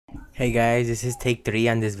Hey guys, this is take 3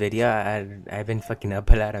 on this video. I've been fucking up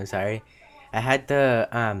a lot. I'm sorry. I had the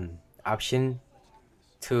option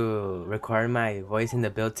to record my voice in the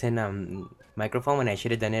built-in microphone when I should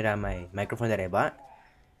have done it on my microphone that I bought.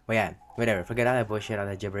 But yeah, whatever. Forget all that bullshit, all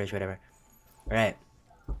that gibberish, whatever. Alright.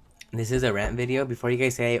 This is a rant video. Before you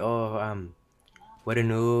guys say, oh, what a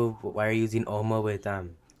noob, why are you using Oma with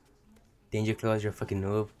danger close, you're a fucking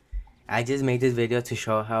noob. I just made this video to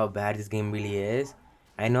show how bad this game really is.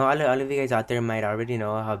 I know all of you guys out there might already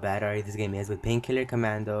know how bad already this game is with Painkiller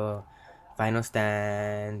Commando, Final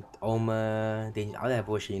Stand, Oma, all that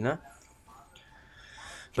bullshit, you know?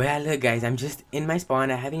 But yeah, look guys, I'm just in my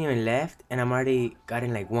spawn, I haven't even left, and I'm already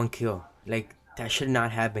gotten like 1 kill. Like, that should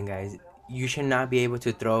not happen, guys. You should not be able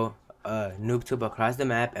to throw a noob tube across the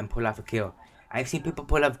map and pull off a kill. I've seen people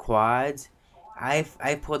pull off quads. I've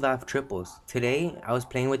pulled off triples. Today, I was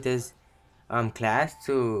playing with this class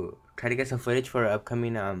to try to get some footage for an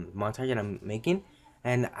upcoming montage that I'm making,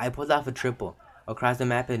 and I pulled off a triple across the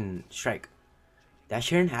map in strike. That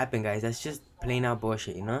shouldn't happen, guys. That's just plain out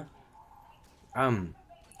bullshit, you know.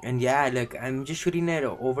 And yeah, look, I'm just shooting it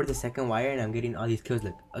over the second wire, and I'm getting all these kills.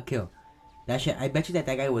 Look, a kill. That shit. I bet you that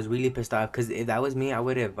guy was really pissed off, because if that was me, I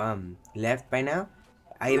would have left by now.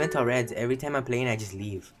 I even tell Reds every time I'm playing, I just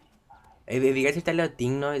leave. If you guys heard that little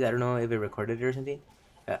thing noise, I don't know if it recorded it or something.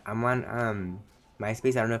 I'm on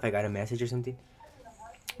MySpace. I don't know if I got a message or something.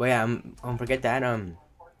 But yeah, forget that.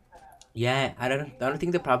 Yeah, I don't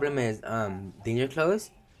think the problem is danger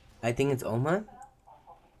close. I think it's Oma.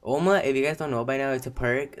 Oma, if you guys don't know by now, it's a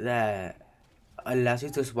perk that allows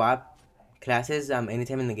you to swap classes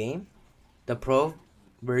anytime in the game. The pro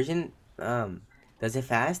version does it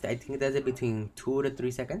fast. I think it does it between 2 to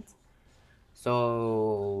 3 seconds.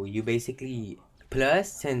 So you basically,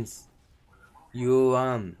 plus since you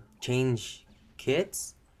change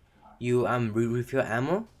kits, you refill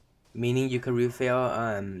ammo, meaning you can refill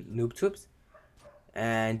noob tubes,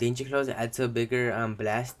 and danger close adds a bigger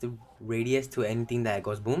blast radius to anything that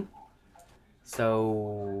goes boom.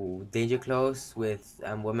 So danger close with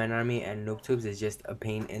one man army and noob tubes is just a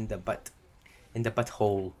pain in the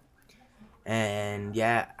butthole. And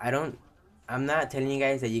yeah, I'm not telling you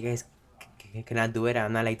guys that you guys cannot do it.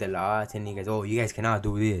 I'm not like the law telling you guys, oh, you guys cannot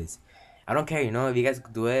do this. I don't care, you know. If you guys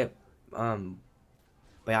do it,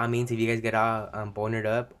 by all means, if you guys get all bonered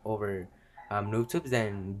up over noob tubes,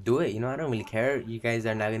 then do it, you know. I don't really care. You guys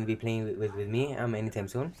are not going to be playing with me anytime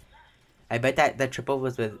soon. I bet that triple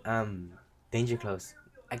was with danger close.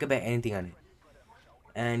 I could bet anything on it.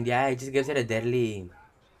 And yeah, it just gives it a deadly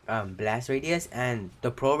blast radius. And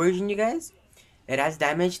the pro version, you guys, it has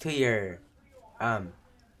damage to your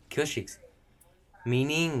kill streaks,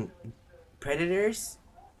 meaning predators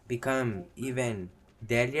become even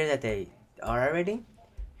deadlier that they are already.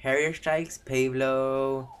 Harrier strikes,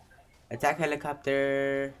 payload, attack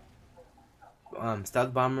helicopter,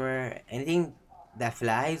 stealth bomber, anything that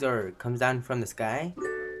flies or comes down from the sky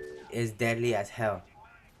is deadly as hell.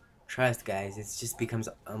 Trust, guys, it just becomes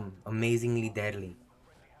amazingly deadly.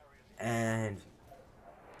 And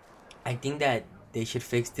I think that they should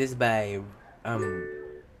fix this by oh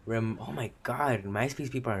my god,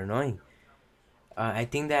 MySpace people are annoying. I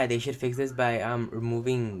think that they should fix this by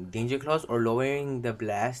removing danger close or lowering the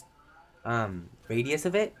blast radius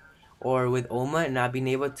of it, or with Oma not being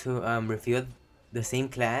able to refill the same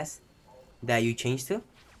class that you changed to.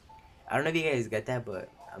 I don't know if you guys get that, but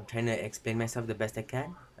I'm trying to explain myself the best I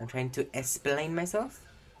can. I'm trying to explain myself.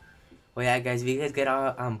 Well, yeah, guys, if you guys get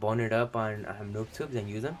all bonered up on noob tubes and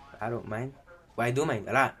use them, I don't mind. Well, I do mind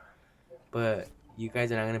a lot, but you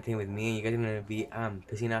guys are not gonna play with me, and you guys are gonna be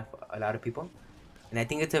pissing off a lot of people. And I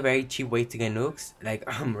think it's a very cheap way to get nukes, like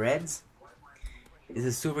reds. It's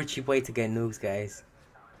a super cheap way to get nukes, guys,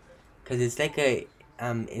 cause it's like a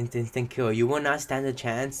instant kill. You will not stand a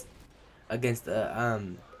chance against a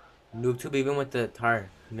noob tube, even with the tar.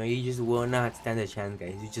 You know, you just will not stand a chance,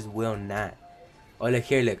 guys. You just will not. Oh, look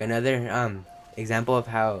here, look, another example of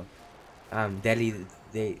how deadly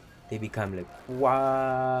they become. Like,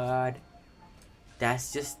 what? That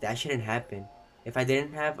shouldn't happen. If I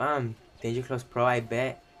didn't have danger close pro, I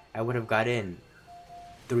bet I would have gotten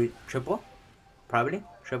triple, probably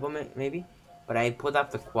triple maybe. But I pulled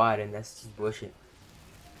off the quad, and that's just bullshit.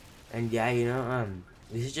 And yeah, you know,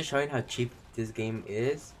 this is just showing how cheap this game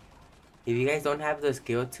is. If you guys don't have the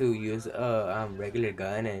skill to use a regular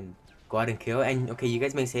gun and go out and kill, and okay, you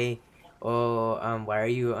guys may say, oh, why are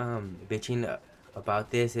you bitching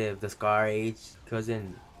about this if the Scar H kills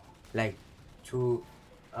in like 2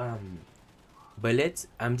 bullets?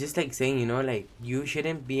 I'm just like saying, you know, like, you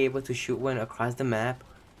shouldn't be able to shoot one across the map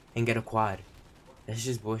and get a quad. That's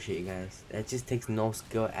just bullshit, guys. That just takes no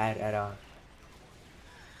skill at all.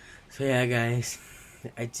 So yeah, guys,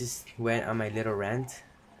 I just went on my little rant.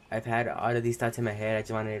 I've had all of these thoughts in my head. I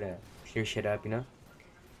just wanted to clear shit up, you know.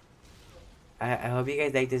 I hope you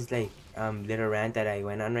guys like this little rant that I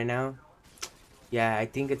went on right now. Yeah, I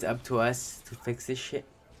think it's up to us to fix this shit.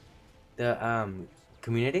 The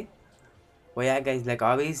community. Well, yeah, guys, like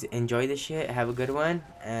always, enjoy this shit. Have a good one,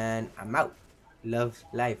 and I'm out. Love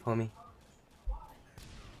life, homie.